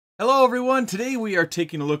Hello everyone, today we are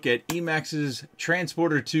taking a look at Emax's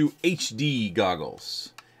Transporter to HD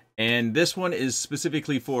goggles. And this one is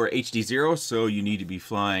specifically for HDZero, so you need to be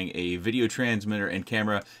flying a video transmitter and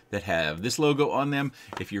camera that have this logo on them.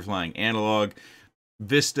 If you're flying analog,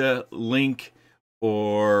 Vista, Link,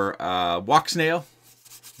 or Walksnail,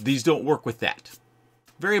 these don't work with that.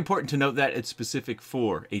 Very important to note that it's specific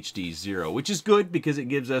for HDZero, which is good because it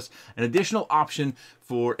gives us an additional option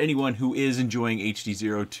for anyone who is enjoying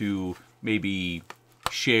HDZero to maybe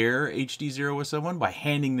share HDZero with someone by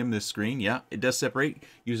handing them this screen. Yeah, it does separate,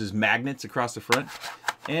 uses magnets across the front,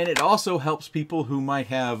 and it also helps people who might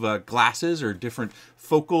have glasses or different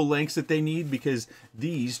focal lengths that they need, because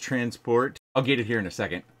these transport, I'll get it here in a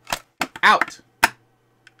second, out.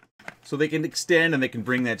 So they can extend and they can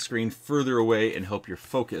bring that screen further away and help your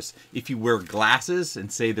focus. If you wear glasses,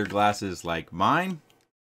 and say they're glasses like mine,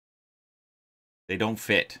 they don't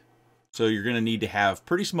fit. So you're going to need to have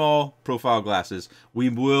pretty small profile glasses. We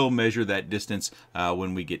will measure that distance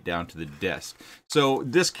when we get down to the desk. So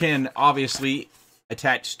this can obviously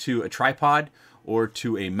attach to a tripod or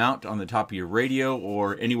to a mount on the top of your radio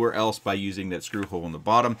or anywhere else by using that screw hole in the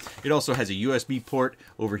bottom. It also has a USB port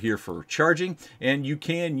over here for charging, and you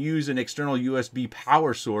can use an external USB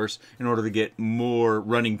power source in order to get more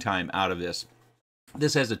running time out of this.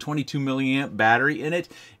 This has a 22 milliamp battery in it,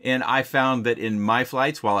 and I found that in my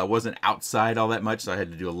flights, while I wasn't outside all that much, so I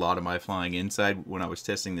had to do a lot of my flying inside when I was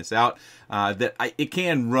testing this out, it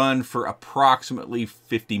can run for approximately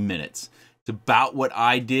 50 minutes. It's about what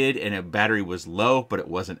I did, and a battery was low, but it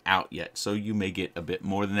wasn't out yet. So you may get a bit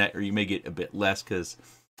more than that, or you may get a bit less, because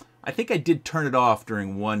I think I did turn it off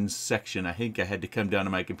during one section. I think I had to come down to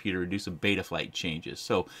my computer and do some beta flight changes.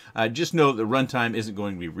 So just know that the runtime isn't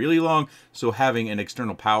going to be really long, so having an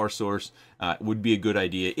external power source would be a good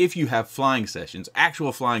idea if you have flying sessions,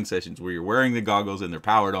 actual flying sessions where you're wearing the goggles and they're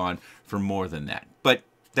powered on for more than that. But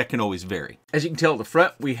that can always vary. As you can tell at the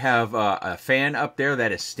front, we have a fan up there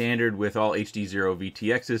that is standard with all HDZero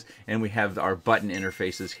VTXs, and we have our button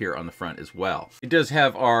interfaces here on the front as well. It does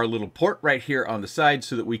have our little port right here on the side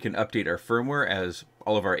so that we can update our firmware, as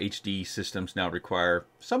all of our HD systems now require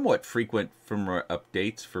somewhat frequent firmware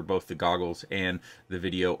updates for both the goggles and the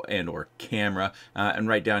video and or camera. And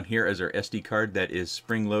right down here is our SD card that is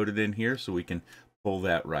spring loaded in here, so we can pull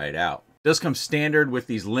that right out. It does come standard with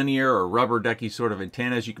these linear or rubber ducky sort of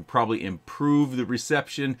antennas. You can probably improve the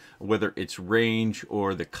reception, whether it's range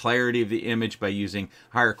or the clarity of the image, by using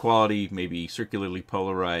higher quality, maybe circularly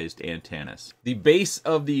polarized antennas. The base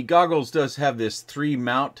of the goggles does have this 3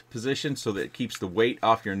 mount position so that it keeps the weight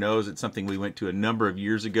off your nose. It's something we went to a number of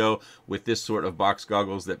years ago with this sort of box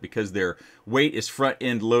goggles, that because their weight is front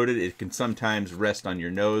end loaded, it can sometimes rest on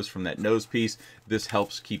your nose from that nose piece. This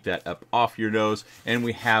helps keep that up off your nose. And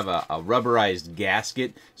we have a rubberized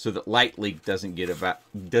gasket so that light leak doesn't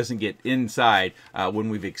get inside when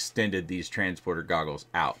we've extended these transporter goggles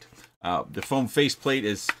out. The foam faceplate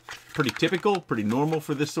is pretty typical, pretty normal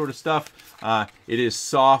for this sort of stuff. It is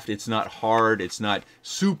soft, it's not hard, it's not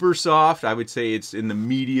super soft. I would say it's in the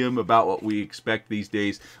medium, about what we expect these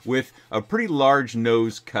days, with a pretty large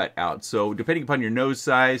nose cut out. So depending upon your nose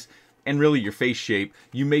size and really your face shape,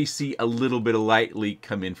 you may see a little bit of light leak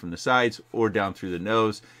come in from the sides or down through the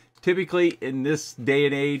nose. Typically in this day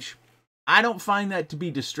and age, I don't find that to be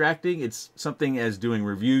distracting. It's something, as doing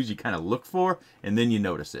reviews, you kind of look for and then you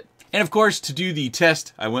notice it. And of course, to do the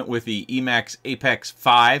test, I went with the Emax Apex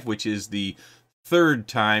 5, which is the 3rd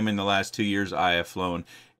time in the last 2 years I have flown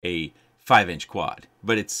a 5-inch quad,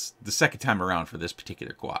 but it's the 2nd time around for this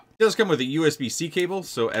particular quad. It does come with a USB-C cable,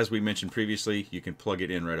 so as we mentioned previously, you can plug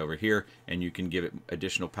it in right over here and you can give it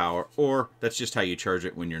additional power, or that's just how you charge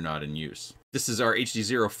it when you're not in use. This is our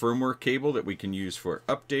HDZero firmware cable that we can use for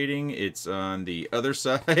updating. It's on the other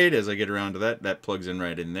side. As I get around to that plugs in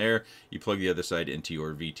right in there. You plug the other side into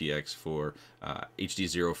your VTX for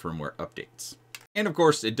HDZero firmware updates. And of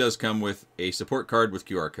course, it does come with a support card with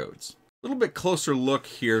QR codes. A little bit closer look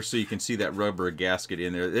here so you can see that rubber gasket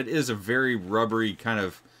in there. It is a very rubbery kind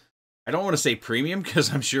of, I don't want to say premium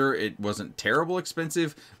because I'm sure it wasn't terrible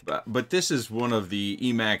expensive, but this is one of the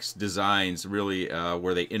Emax designs really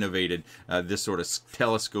where they innovated this sort of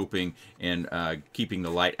telescoping and keeping the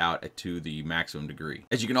light out to the maximum degree.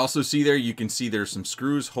 As you can also see there, you can see there's some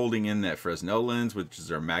screws holding in that Fresnel lens, which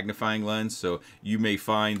is our magnifying lens. So you may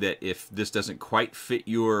find that if this doesn't quite fit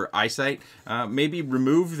your eyesight, maybe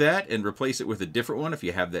remove that and replace it with a different one if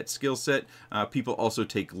you have that skill set. People also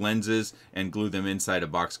take lenses and glue them inside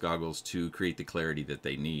of box goggles to create the clarity that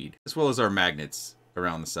they need, as well as our magnets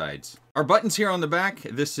around the sides. Our buttons here on the back,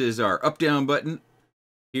 this is our up-down button,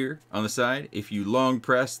 Here on the side, if you long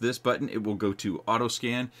press this button, it will go to auto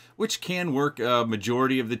scan, which can work a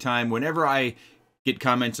majority of the time. Whenever I get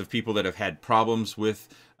comments of people that have had problems with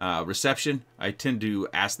reception, I tend to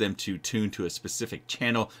ask them to tune to a specific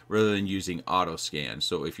channel rather than using auto scan.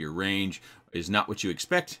 So if your range is not what you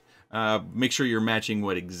expect, make sure you're matching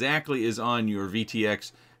what exactly is on your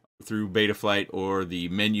VTX through Betaflight or the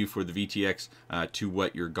menu for the VTX to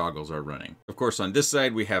what your goggles are running. Of course, on this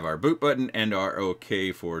side, we have our boot button and our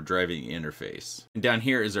OK for driving interface. And down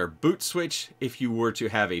here is our boot switch. If you were to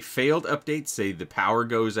have a failed update, say the power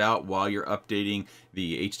goes out while you're updating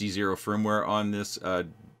the HDZero firmware on this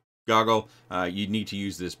goggle, you need to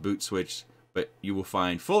use this boot switch, but you will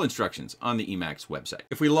find full instructions on the Emax website.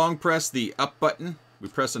 If we long press the up button, we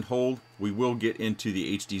press and hold, we will get into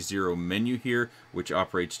the HDZero menu here, which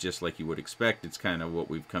operates just like you would expect. It's kind of what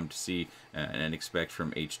we've come to see and expect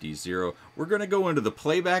from HDZero. We're going to go into the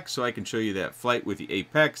playback so I can show you that flight with the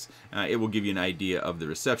Apex. It will give you an idea of the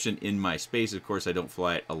reception in my space. Of course, I don't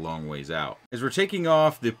fly it a long ways out. As we're taking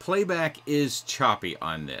off, the playback is choppy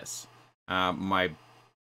on this.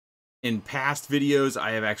 In past videos,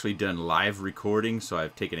 I have actually done live recording, so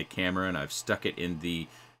I've taken a camera and I've stuck it in the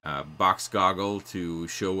box goggle to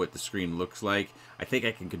show what the screen looks like. I think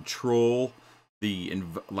I can control the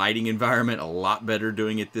lighting environment a lot better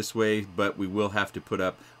doing it this way, but we will have to put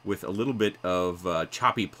up with a little bit of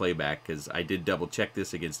choppy playback because I did double check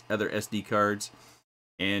this against other SD cards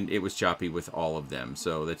and it was choppy with all of them.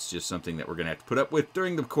 So that's just something that we're going to have to put up with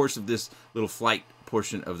during the course of this little flight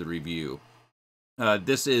portion of the review.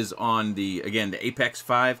 This is on the Apex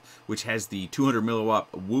 5, which has the 200 milliwatt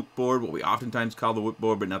whoop board, what we oftentimes call the whoop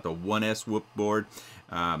board, but not the 1S whoop board.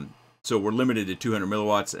 So we're limited to 200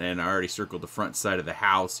 milliwatts, and I already circled the front side of the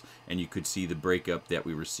house, and you could see the breakup that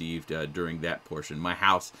we received during that portion. My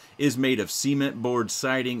house is made of cement board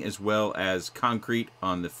siding as well as concrete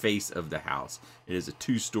on the face of the house. It is a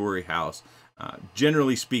 2-story house.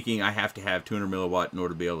 Generally speaking, I have to have 200 milliwatt in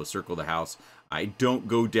order to be able to circle the house. I don't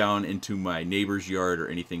go down into my neighbor's yard or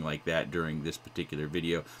anything like that during this particular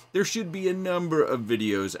video. There should be a number of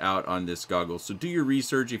videos out on this goggle, so do your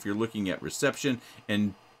research if you're looking at reception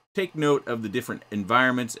and take note of the different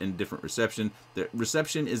environments and different reception. The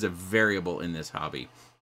reception is a variable in this hobby.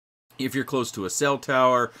 If you're close to a cell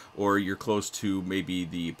tower or you're close to maybe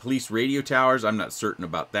the police radio towers, I'm not certain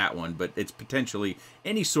about that one, but it's potentially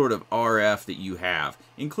any sort of RF that you have,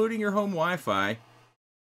 including your home Wi-Fi,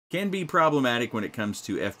 can be problematic when it comes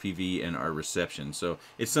to FPV and our reception. So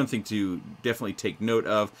it's something to definitely take note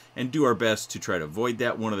of and do our best to try to avoid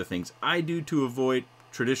that. One of the things I do to avoid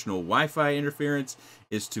traditional Wi-Fi interference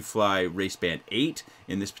is to fly raceband 8.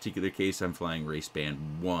 In this particular case, I'm flying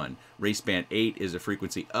raceband 1. Raceband 8 is a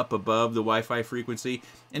frequency up above the Wi-Fi frequency,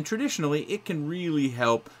 and traditionally it can really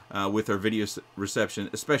help with our video reception,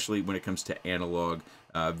 especially when it comes to analog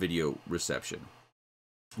video reception.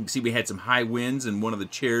 You can see we had some high winds and one of the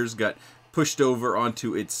chairs got pushed over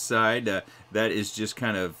onto its side. That is just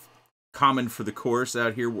kind of common for the course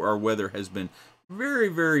out here where our weather has been very,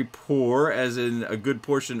 very poor, as in a good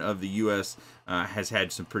portion of the U.S. Has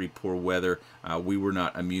had some pretty poor weather. We were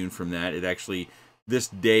not immune from that. It actually, this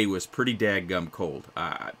day was pretty daggum cold.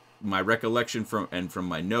 My recollection from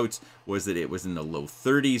my notes was that it was in the low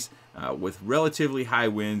 30s with relatively high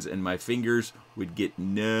winds, and my fingers would get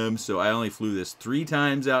numb. So I only flew this 3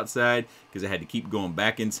 times outside because I had to keep going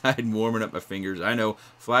back inside and warming up my fingers. I know,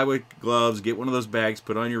 fly with gloves, get one of those bags,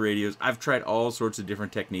 put on your radios. I've tried all sorts of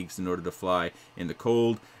different techniques in order to fly in the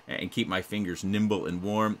cold and keep my fingers nimble and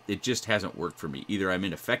warm. It just hasn't worked for me. Either I'm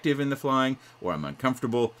ineffective in the flying, or I'm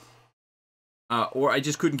uncomfortable, or I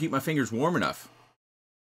just couldn't keep my fingers warm enough.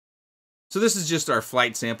 So this is just our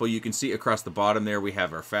flight sample. You can see across the bottom there we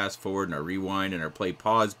have our fast forward and our rewind and our play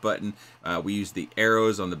pause button. We use the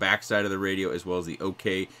arrows on the back side of the radio as well as the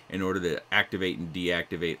OK in order to activate and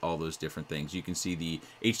deactivate all those different things. You can see the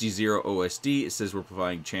HDZero OSD. It says we're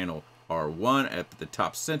providing channel R1 at the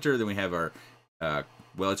top center. Then we have our,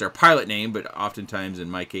 well, it's our pilot name, but oftentimes in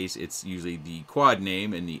my case it's usually the quad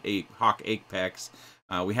name and the Hawk Apex.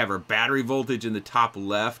 We have our battery voltage in the top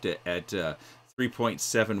left at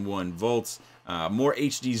 3.71 volts. More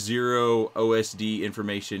HDZero OSD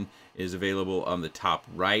information is available on the top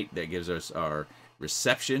right. That gives us our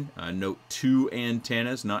reception. Note 2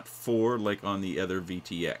 antennas, not 4 like on the other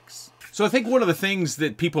VTX. So I think one of the things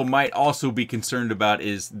that people might also be concerned about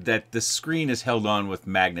is that the screen is held on with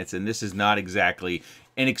magnets, and this is not exactly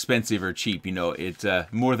inexpensive or cheap. You know, it's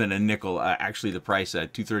more than a nickel. Actually, the price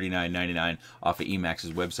 $239.99 off of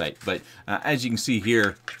Emax's website. But as you can see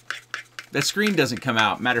here, the screen doesn't come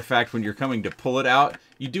out. Matter of fact, when you're coming to pull it out,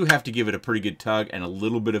 you do have to give it a pretty good tug and a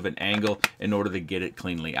little bit of an angle in order to get it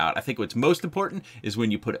cleanly out. I think what's most important is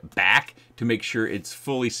when you put it back to make sure it's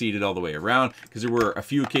fully seated all the way around, because there were a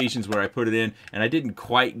few occasions where I put it in and I didn't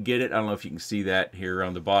quite get it. I don't know if you can see that here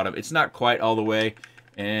on the bottom. It's not quite all the way,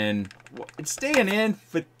 and it's staying in,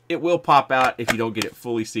 but it will pop out if you don't get it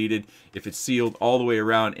fully seated. If it's sealed all the way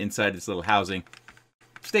around inside this little housing,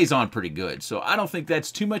 stays on pretty good. So I don't think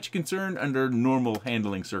that's too much concern under normal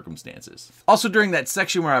handling circumstances. Also, during that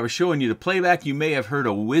section where I was showing you the playback, you may have heard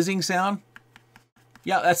a whizzing sound.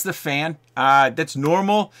 Yeah, that's the fan. That's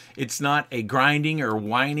normal. It's not a grinding or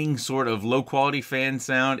whining sort of low quality fan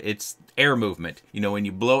sound. It's air movement. You know, when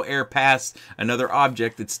you blow air past another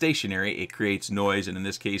object that's stationary, it creates noise. And in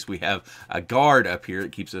this case, we have a guard up here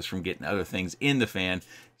that keeps us from getting other things in the fan.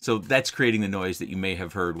 So that's creating the noise that you may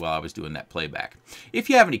have heard while I was doing that playback. If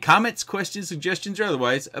you have any comments, questions, suggestions, or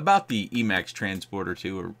otherwise about the Emax Transporter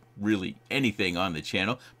 2, or really anything on the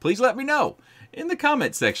channel, please let me know in the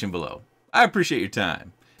comment section below. I appreciate your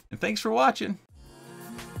time, and thanks for watching.